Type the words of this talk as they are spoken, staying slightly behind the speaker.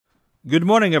Good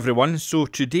morning everyone. So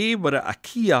today we're at a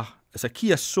Kia, it's a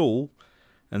Kia Soul,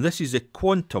 and this is a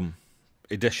Quantum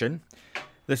edition.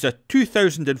 This is a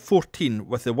 2014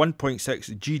 with the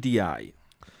 1.6 GDI.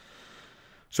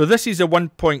 So this is a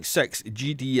 1.6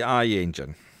 GDI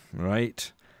engine,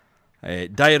 right?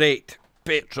 Direct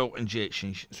petrol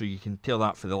injection, so you can tell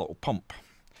that for the little pump.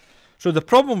 So the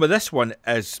problem with this one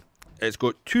is it's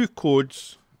got two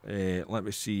codes. Let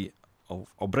me see.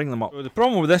 I'll bring them up. So the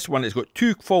problem with this one, it's got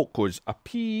two fault codes, a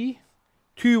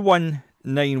P2191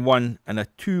 and a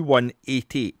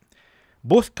 2188,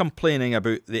 both complaining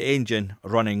about the engine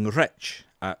running rich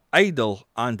at idle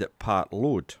and at part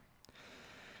load.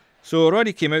 So I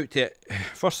already came out to it.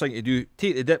 First thing to do,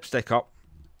 take the dipstick up,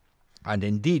 and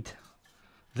indeed,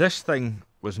 this thing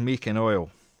was making oil.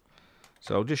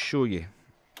 So I'll just show you.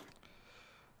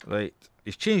 Right,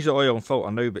 he's changed the oil and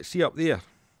filter now, but see up there?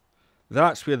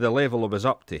 That's where the level was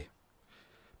up to.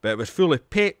 But it was full of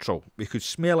petrol. We could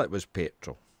smell it was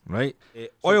petrol, right?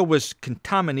 Oil was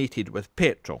contaminated with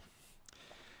petrol.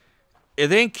 It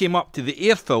then came up to the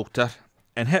air filter,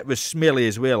 and it was smelly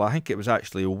as well. I think it was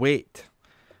actually wet.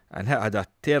 And it had a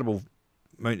terrible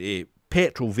amount of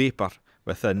petrol vapour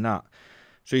within that.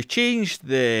 So he changed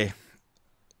the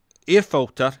air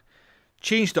filter,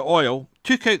 changed the oil,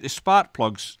 took out the spark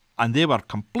plugs, and they were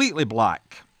completely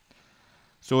black.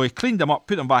 So he cleaned them up,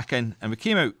 put them back in, and we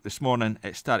came out this morning,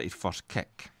 it started first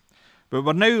kick. But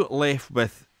we're now left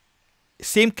with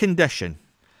same condition.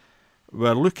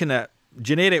 We're looking at,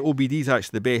 generic OBD is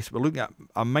actually the best, we're looking at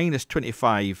a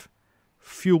 -25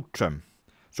 fuel trim.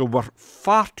 So we're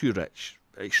far too rich,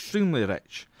 extremely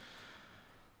rich.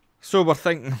 So we're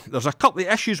thinking, there's a couple of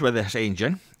issues with this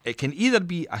engine. It can either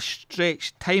be a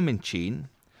stretched timing chain,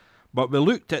 but we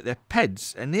looked at the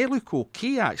PIDs, and they look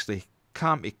okay actually.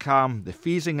 Cam to cam, the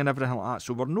phasing and everything like that,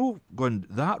 so we're not going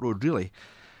that road really.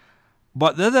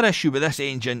 But the other issue with this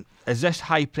engine is this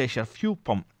high pressure fuel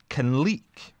pump can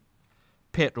leak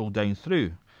petrol down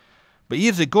through. But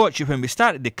here's the gotcha: when we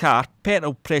started the car,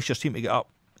 petrol pressure seemed to get up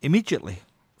immediately.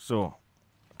 So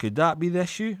could that be the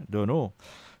issue? Don't know.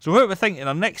 So what we're thinking,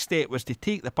 our next step was to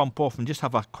take the pump off and just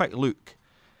have a quick look,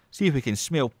 see if we can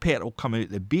smell petrol coming out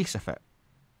the base of it,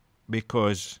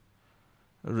 because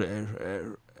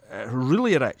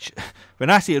really rich. When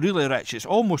I say really rich, it's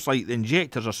almost like the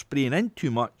injectors are spraying in too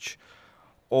much,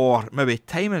 or maybe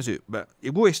time is out. But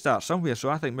you've got to start somewhere, so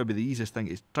I think maybe the easiest thing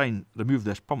is try and remove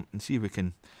this pump and see if we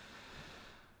can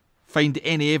find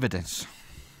any evidence.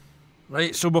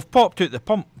 Right, so we've popped out the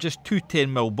pump, just two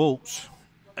 10mm bolts,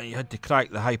 and you had to crack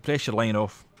the high pressure line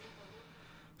off.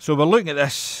 So we're looking at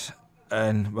this,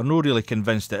 and we're not really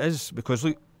convinced it is, because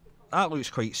look, that looks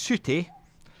quite sooty.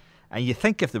 And you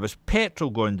think if there was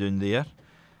petrol going down there,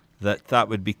 that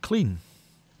would be clean.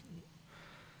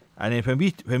 And then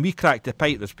when we cracked the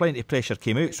pipe, there's plenty of pressure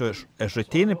came out, so it's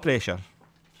retaining pressure.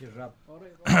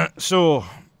 So,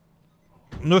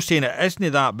 I'm not saying it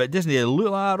isn't that, but doesn't it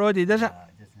look like that, Roddy, does it?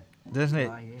 Doesn't it?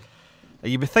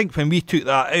 You would think when we took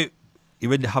that out, you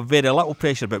wouldn't have very little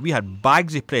pressure, but we had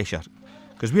bags of pressure.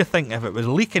 Because we're thinking if it was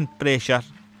leaking pressure,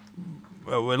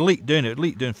 well, it would leak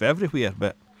down for everywhere,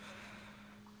 but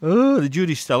oh, the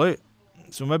jury's still out.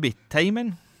 So maybe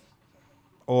timing,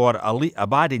 or a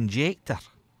bad injector.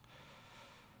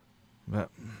 But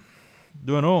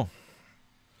don't know.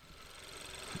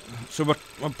 So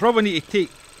we'll probably need to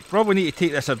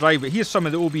take this a drive. But here's some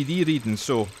of the OBD readings.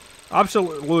 So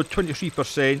absolute load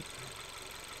 23%,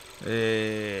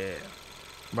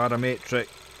 barometric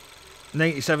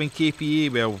 97 kPa.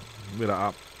 Well, we're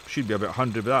at should be about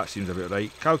 100, but that seems about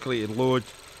right. Calculated load,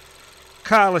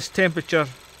 catalyst temperature.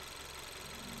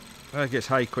 That gets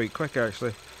high quite quick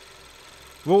actually.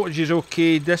 Voltage is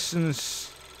okay,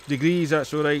 distance, degrees,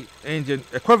 that's alright. Engine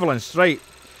equivalence, right.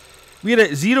 We're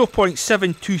at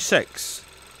 0.726.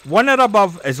 One or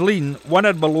above is lean, one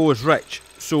or below is rich.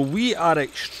 So we are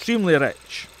extremely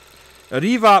rich. A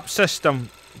revap system,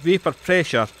 vapour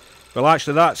pressure, well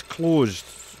actually that's closed.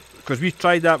 Because we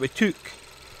tried that, we took,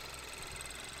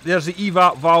 there's the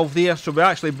evap valve there, so we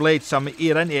actually bled some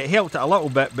air into it. It helped it a little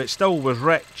bit, but still was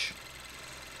rich.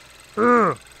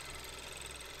 Fuel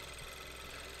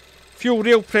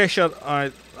rail pressure,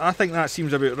 I think that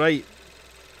seems about right.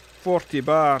 40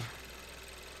 bar.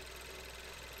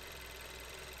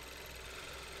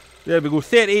 There we go,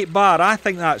 38 bar. I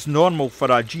think that's normal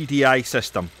for a GDI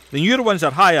system. The newer ones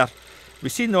are higher. We've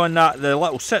seen on that the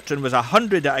little Citroen was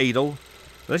 100 at idle.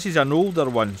 This is an older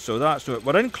one, so that's it.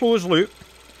 We're in closed loop.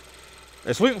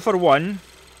 It's looking for 1.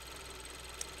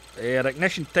 Our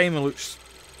ignition timing looks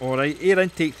alright. Air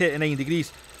intake 39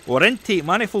 degrees. Our intake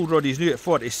manifold rod is now at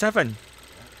 47.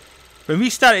 When we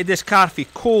started this car for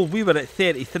coal, we were at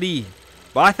 33,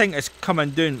 but I think it's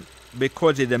coming down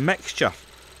because of the mixture.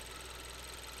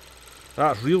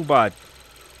 That's real bad.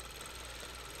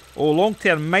 Oh, long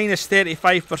term minus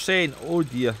 35%. Oh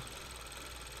dear.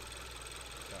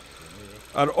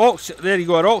 There you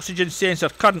go, our oxygen sensor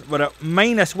current, we're at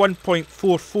minus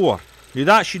 1.44. Now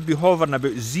that should be hovering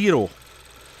about 0.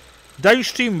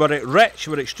 Downstream we're at rich,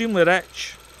 we're extremely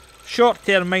rich. Short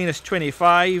term minus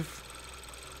 25.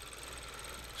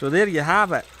 So there you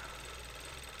have it.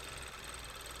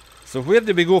 So where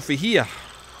do we go for here?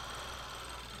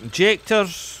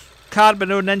 Injectors,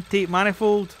 carbon on intake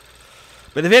manifold.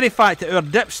 But the very fact that our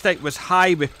dipstick was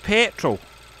high with petrol,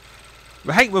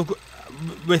 we think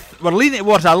we're leaning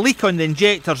towards a leak on the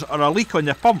injectors or a leak on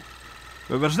the pump.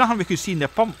 But there's nothing we could see in the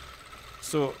pump.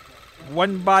 So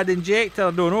one bad injector,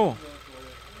 I don't know.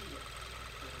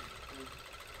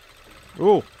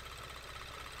 Oh.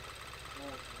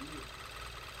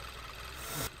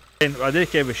 I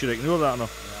think we should ignore that now.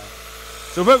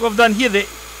 So what we've done here,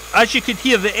 as you could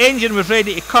hear, the engine was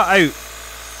ready to cut out.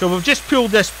 So we've just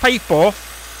pulled this pipe off.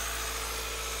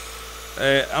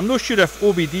 I'm not sure if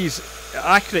OBD's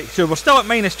accurate, so we're still at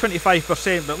minus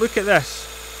 25%, but look at this.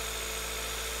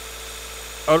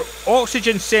 Our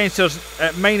oxygen sensor's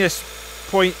at minus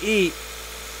 0.8,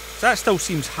 so that still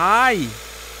seems high.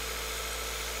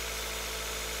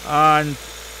 And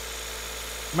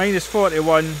minus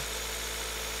 41.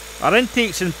 Our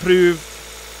intake's improved.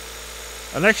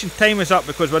 Our ignition time is up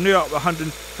because we're now up at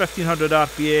 1500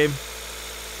 RPM.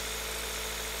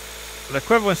 The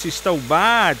equivalency is still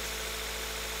bad.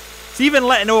 It's even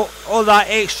letting all that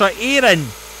extra air in.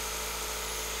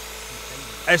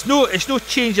 It's no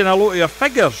changing a lot of your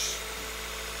figures.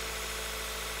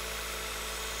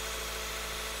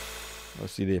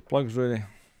 Let's see the plugs ready.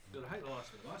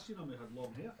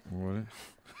 Right.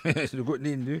 We've got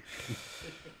nothing to do.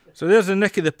 So there's the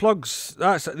nick of the plugs.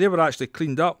 They were actually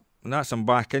cleaned up, and that's them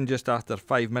back in just after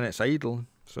 5 minutes idle.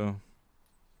 So,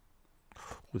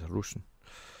 they're roasting.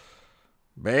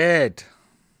 Bad.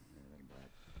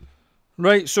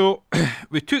 Right, so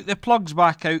we took the plugs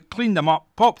back out, cleaned them up,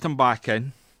 popped them back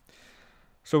in.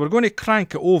 So we're going to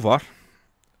crank it over,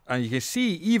 and you can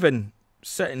see even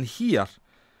sitting here,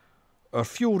 our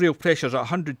fuel rail pressure is at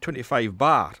 125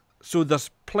 bar. So there's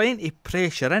plenty of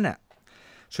pressure in it.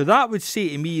 So that would say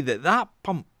to me that that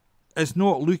pump is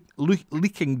not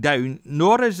leaking down,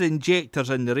 nor is the injectors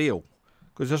in the rail.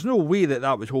 Because there's no way that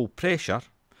that would hold pressure.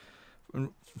 In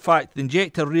fact, the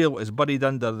injector rail is buried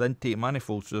under the intake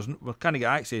manifold, so we can't get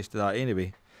access to that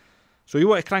anyway. So you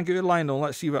want to crank it out, Lionel,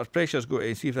 let's see what our pressure's got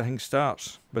and see if the thing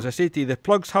starts. But as I say to you, the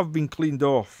plugs have been cleaned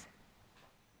off.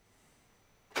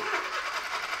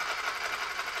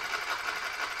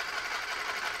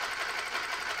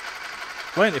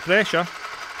 Plenty of pressure.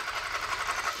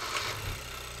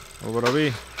 Over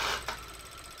away.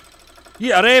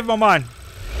 Yeah, a rev, my man.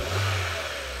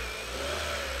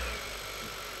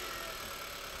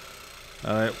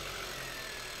 Alright.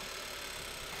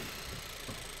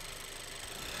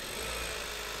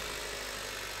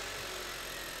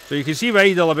 So you can see we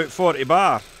idle about 40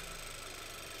 bar.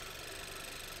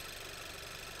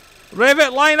 Rev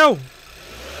it, Lionel.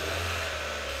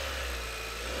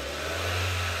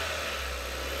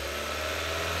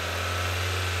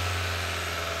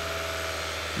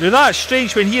 Now that's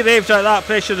strange, when he revs at that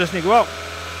pressure doesn't go up.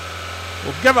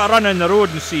 We'll give it a run on the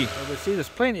road and see. I would say there's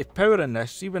plenty of power in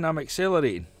this, even when I'm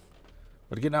accelerating.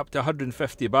 We're getting up to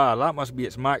 150 bar, that must be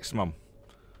its maximum.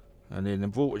 And then the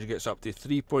voltage gets up to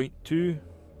 3.2.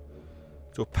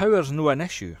 So power's no an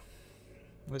issue.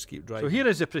 Let's keep driving. So here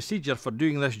is the procedure for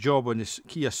doing this job on this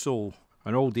Kia Soul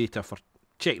and all data for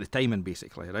check the timing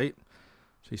basically, right?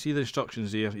 So you see the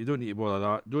instructions there, you don't need to bother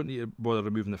that, don't need to bother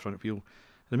removing the front wheel.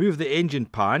 Remove the engine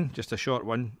pan, just a short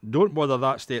one. Don't bother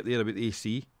that step there about the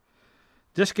AC.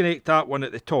 Disconnect that one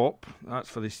at the top. That's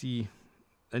for the C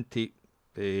intake,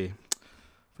 for the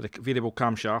variable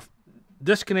camshaft.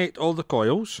 Disconnect all the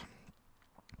coils.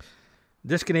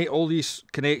 Disconnect all these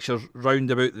connectors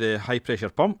round about the high pressure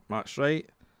pump. That's right.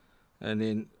 And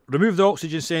then remove the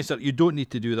oxygen sensor. You don't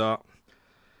need to do that.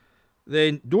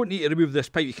 Then don't need to remove this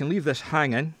pipe. You can leave this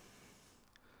hanging.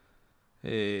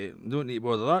 Don't need to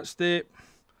bother that step.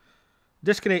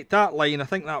 Disconnect that line, I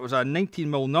think that was a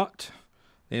 19mm nut.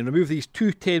 Then remove these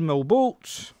two 10mm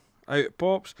bolts. Out it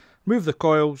pops. Remove the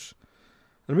coils.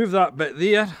 Remove that bit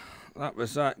there. That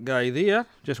was that guy there.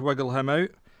 Just wiggle him out.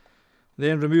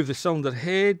 Then remove the cylinder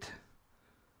head.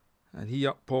 And he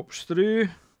up pops through.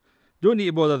 Don't need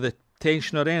to bother the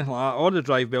tension or anything like that, or the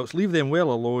drive belts. Leave them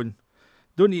well alone.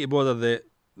 Don't need to bother that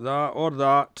or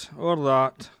that or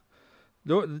that.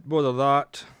 Don't bother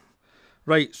that.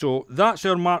 Right, so that's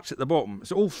our marks at the bottom. It's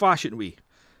the old-fashioned way.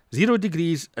 0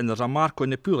 degrees and there's a mark on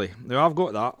the pulley. Now I've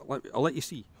got that, I'll let you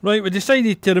see. Right, we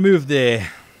decided to remove the,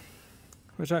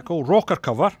 what's that called, rocker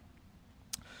cover.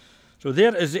 So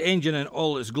there is the engine in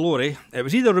all its glory. It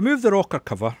was either remove the rocker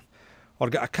cover or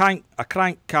get a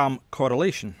crank cam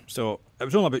correlation. So it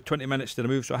was only about 20 minutes to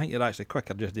remove, so I think you're actually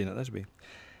quicker just doing it this way.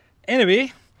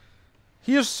 Anyway,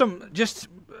 here's some, just,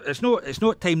 it's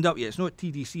not timed up yet, it's not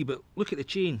TDC, but look at the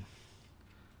chain.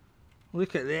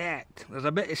 Look at that. There's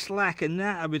a bit of slack in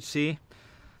that, I would say.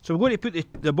 So we're going to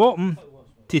put the bottom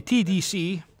to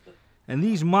TDC, and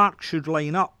these marks should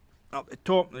line up the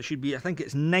top. There should be, I think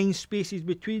it's 9 spaces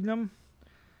between them.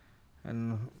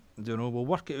 And I don't know, we'll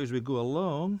work it as we go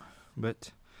along,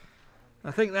 but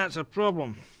I think that's a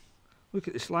problem. Look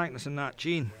at the slackness in that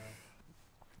chain.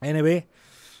 Anyway,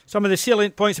 some of the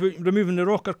salient points about removing the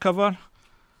rocker cover.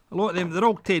 A lot of them, they're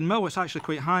all 10mm, it's actually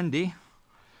quite handy.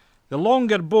 The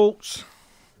longer bolts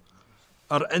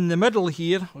are in the middle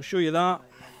here, I'll show you that.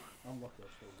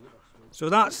 So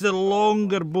that's the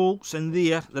longer bolts in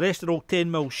there, the rest are all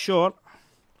 10mm short.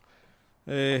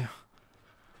 Had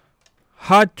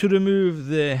to remove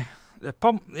the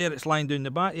pump there, it's lying down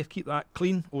the back, you have to keep that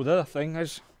clean. Oh, the other thing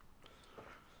is,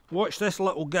 watch this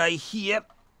little guy here,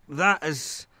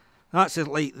 that's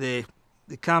like the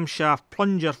camshaft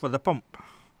plunger for the pump.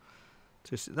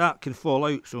 So that can fall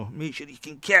out, so make sure you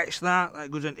can catch that.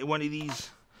 That goes into one of these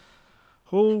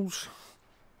holes.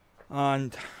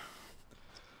 And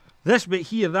this bit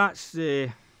here, that'll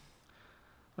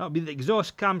be the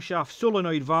exhaust camshaft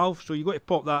solenoid valve, so you've got to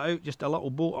pop that out, just a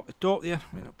little bolt up the top there.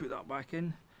 I'll put that back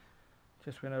in,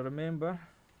 just when I remember.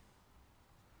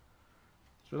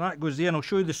 So that goes there, and I'll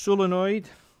show you the solenoid.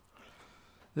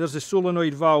 There's the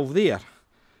solenoid valve there.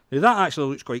 Now that actually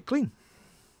looks quite clean.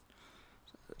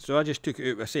 So I just took it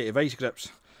out with a set of vice grips.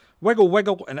 Wiggle,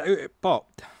 wiggle, and out it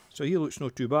popped. So here looks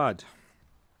not too bad.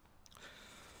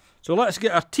 So let's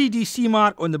get our TDC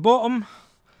mark on the bottom.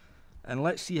 And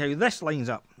let's see how this lines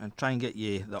up. And try and get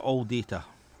you the all data.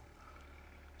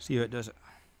 See how it does it.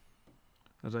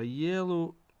 There's a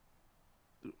yellow...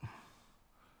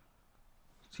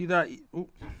 See that? Oh.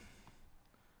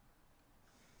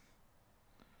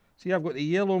 See, I've got the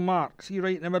yellow mark. See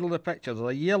right in the middle of the picture, there's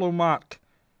a yellow mark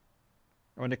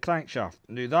on the crankshaft.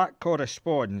 Now that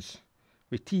corresponds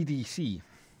with TDC.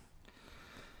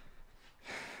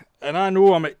 And I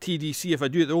know I'm at TDC if I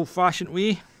do it the old-fashioned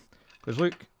way, because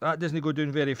look, that doesn't go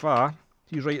down very far.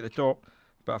 He's right at the top,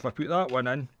 but if I put that one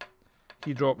in,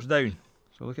 he drops down.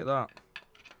 So look at that.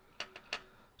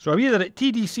 So I'm either at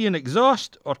TDC on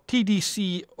exhaust or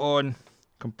TDC on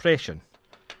compression.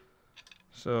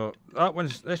 So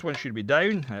this one should be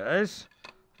down, it is.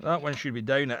 That one should be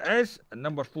down, it is. And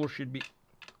number 4 should be,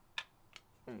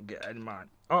 get in man,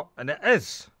 up, and it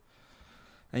is.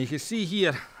 And you can see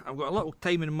here, I've got a little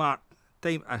timing mark,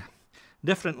 a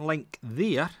different link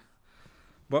there.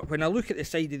 But when I look at the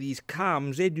side of these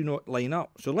cams, they do not line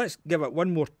up. So let's give it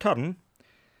one more turn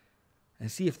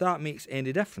and see if that makes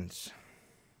any difference.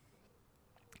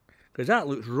 Because that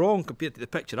looks wrong compared to the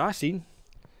picture I seen.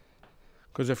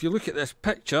 Because if you look at this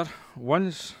picture,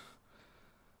 once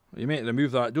you might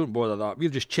remove that, don't bother that.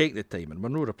 We've just checked the timing, we're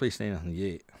not replacing anything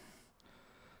yet.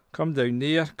 Come down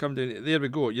there, there we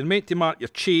go. You're meant to mark your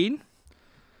chain.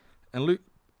 And look,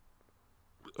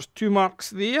 there's 2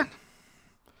 marks there.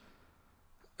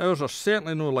 Ours are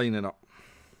certainly no lining up.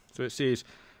 So it says,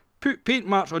 put paint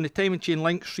marks on the timing chain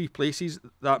links 3 places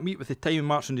that meet with the timing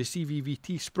marks on the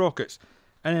CVVT sprockets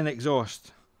in an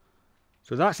exhaust.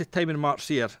 So that's the timing marks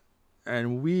here.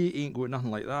 And we ain't got nothing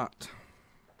like that.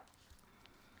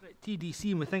 At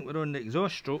TDC, and we think we're on the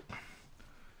exhaust stroke.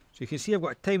 So you can see I've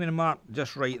got a timing mark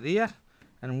just right there,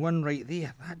 and one right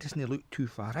there. That doesn't look too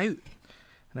far out. And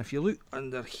if you look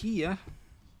under here,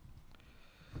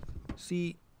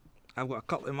 see, I've got a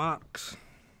couple of marks.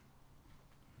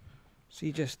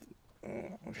 See, just,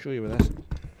 I'll show you with this.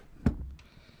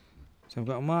 So I've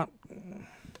got a mark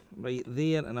right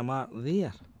there, and a mark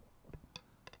there.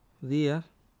 There.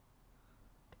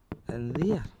 And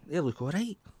there. They look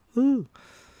alright. Ooh.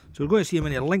 So we're going to see how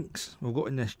many links we've got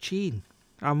in this chain.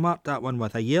 I marked that one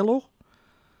with a yellow.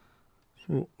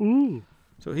 So, ooh.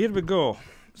 So here we go.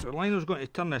 So Lionel's going to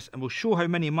turn this and we'll show how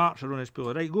many marks are on this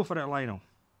pulley. Right, go for it, Lionel.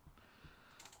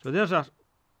 So there's a,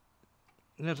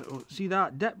 oh, see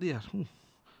that dip there? Ooh.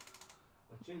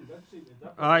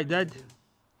 Aye, it did.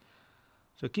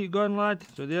 So keep going, lad.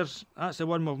 So that's the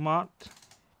one we've marked.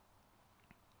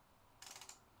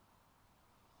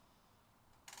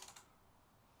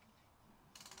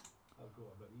 I've got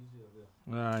a bit easier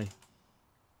there. Aye.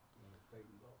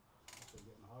 Tightened up. It's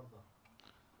getting harder.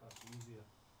 That's easier.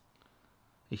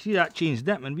 You see that chain's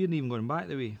dipping, we aren't even going back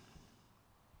the way.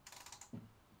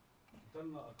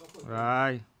 Done that a couple of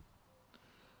Aye.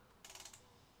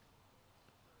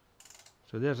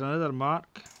 So there's another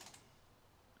mark.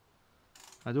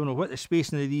 I don't know what the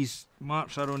spacing of these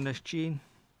marks are on this chain.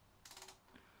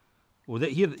 Oh,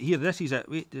 here, this is it.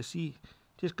 Wait to see.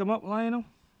 Just come up, Lionel.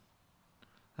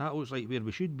 That looks like where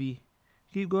we should be.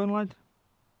 Keep going, lad.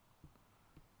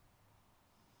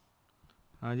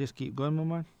 I just keep going, my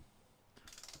man.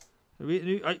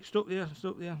 Wait, right, stop there,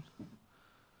 stop there.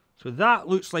 So that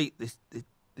looks like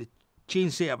the chain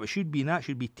setup it should be, and that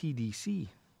should be TDC.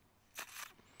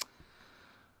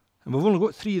 And we've only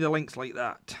got 3 of the links like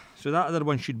that. So that other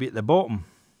one should be at the bottom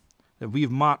that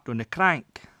we've marked on the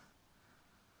crank.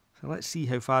 So let's see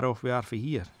how far off we are for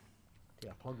here.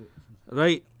 Yeah, plug it.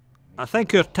 Right, I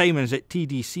think our timing's at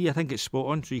TDC, I think it's spot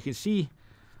on. So you can see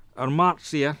our marks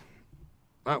there.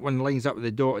 That one lines up with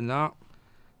the dot and that.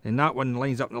 Then that one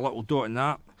lines up with the little dot and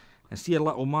that. And see our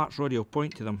little marks, Roddy will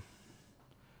point to them.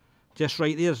 Just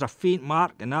right there's a faint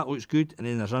mark and that looks good, and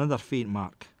then there's another faint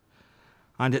mark.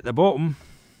 And at the bottom,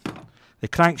 the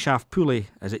crankshaft pulley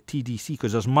is at TDC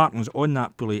because there's markings on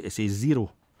that pulley, it says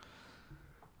 0.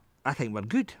 I think we're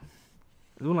good.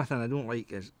 The only thing I don't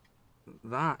like is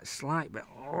that slack, but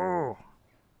oh.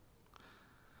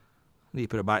 Need to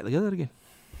put it back together again.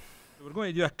 So we're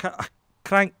going to do a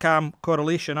crank cam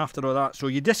correlation after all that. So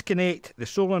you disconnect the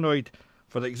solenoid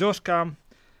for the exhaust cam,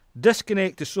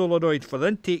 disconnect the solenoid for the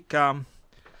intake cam.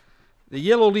 The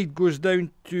yellow lead goes down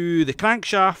to the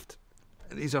crankshaft.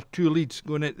 These are 2 leads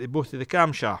going into both of the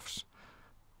camshafts.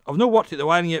 I've not worked at the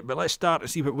wiring yet, but let's start and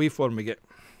see what waveform we get.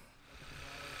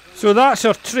 So that's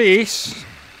our trace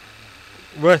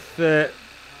with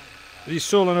these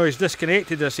solenoids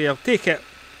disconnected. I say I'll take it,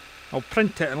 I'll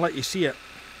print it and let you see it.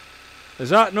 Is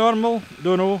that normal?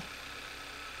 Don't know.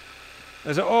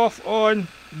 Is it off, on?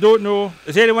 Don't know.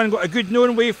 Has anyone got a good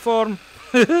known waveform?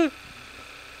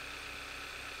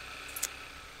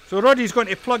 So Roddy's going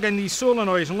to plug in these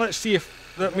solenoids and let's see if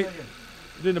that makes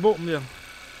doing the bottom there.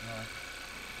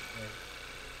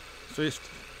 So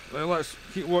let's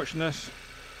keep watching this.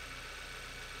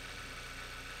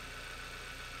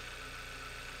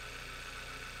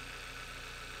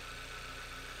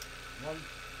 One.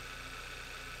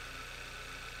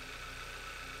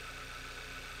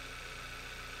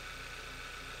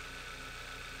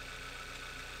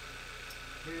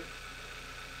 Two.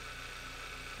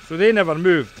 So they never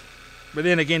moved, but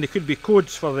then again there could be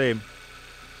codes for them.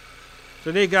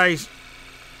 So they guys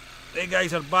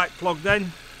are back plugged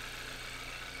in.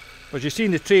 But you've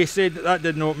seen the trace said that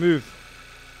did not move.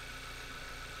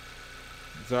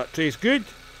 Is that trace good,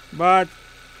 bad,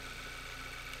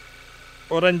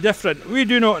 or indifferent? We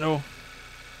do not know.